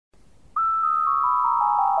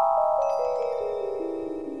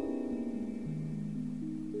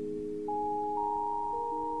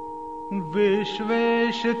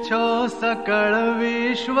विश्वेशो सकल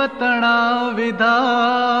विश्वतणा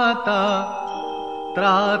विधाता,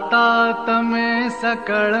 त्राता तमे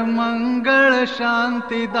सकल मंगल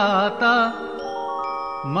शांति दाता।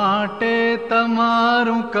 माटे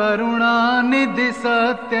तमारू करुणा निधि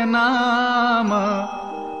सत्य नाम,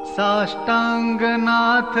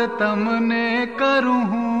 साष्टांगनाथ तमने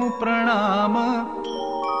करूँ प्रणाम।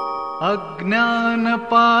 अज्ञान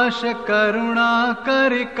पाश करुणा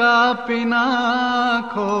कर कापि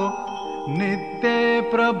नाखो,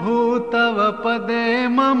 नित्य प्रभु तव पदे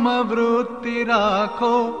मम वृत्ति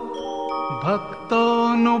राखो।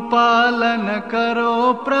 भक्तोनुपालन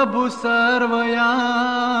करो प्रभु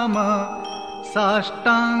सर्वयाम,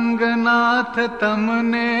 साष्टांगनाथ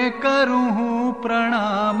तमने करूँ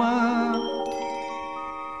प्रणाम।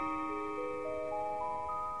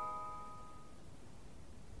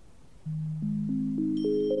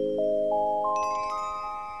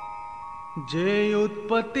 जे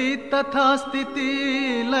उत्पत्ति तथा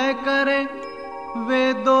स्थिति लय करे,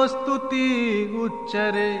 वेदो स्तुति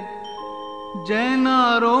उच्चरे।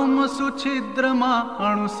 जैना रोम सुछिद्रमा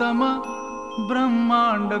अणुसम,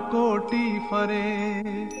 ब्रह्मांड कोटि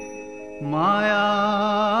फरे।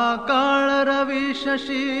 माया काल रवि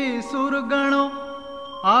शशि सुरगणो,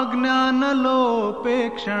 आज्ञान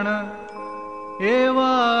लोपेक्षण।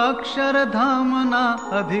 एवा अक्षर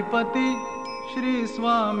धामना अधिपति, श्री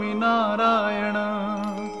स्वामीनारायण।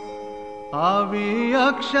 आवी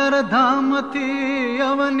अक्षर धाम थी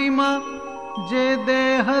अवनिमा, जे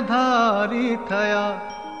देहधारी थया।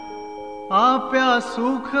 आप्या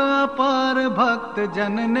सुख अपार भक्त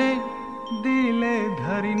जनने, दिले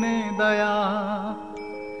धरिने दया।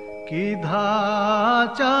 कीधा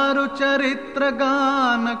चारु चरित्र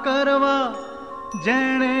गान करवा,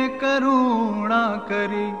 जेणे करुणा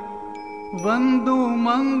करी। वंदु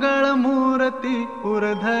मंगल मूर्ति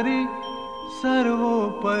उरधरी,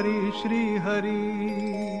 सर्वोपरि श्री हरि।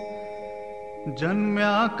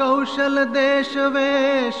 जन्म्या कौशल देश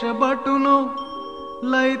वेश बटुनो,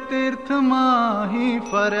 लय तीर्थ माही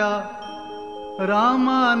फर्या।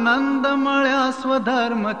 रामानंद मळ्या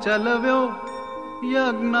स्वधर्म चलव्यो,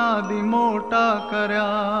 यज्ञादि मोटा कर्या।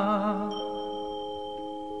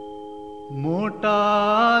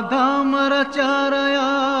 मोटा धाम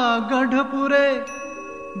रचारया गढ़पुरे,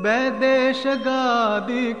 बैदेश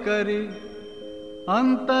गादी करी।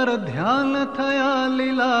 अंतर ध्यान थया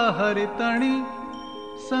लीला हरितणी,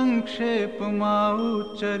 संक्षेप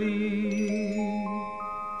माउचरी।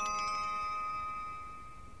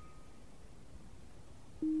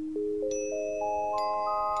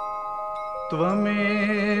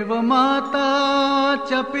 त्वमेव माता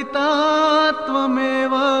च पिता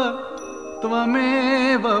त्वमेव,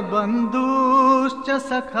 त्वमेव बन्धुश्च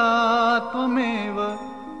सखा त्वमेव।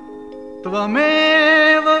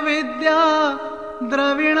 त्वमेव विद्या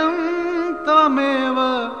द्रविणं त्वमेव,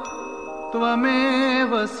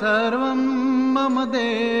 त्वमेव सर्वं मम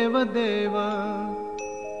देव देव।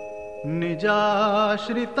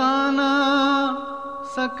 निजाश्रिताना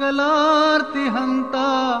सकलार्तिहन्ता,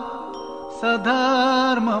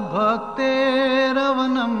 सधर्म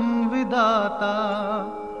भक्तेरवनं विदाता।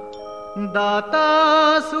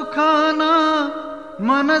 दाता सुखाना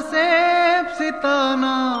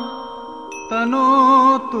मनसेप्सिताना,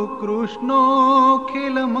 तनोतु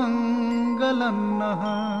कृष्णोऽखिल मंगलन्नः।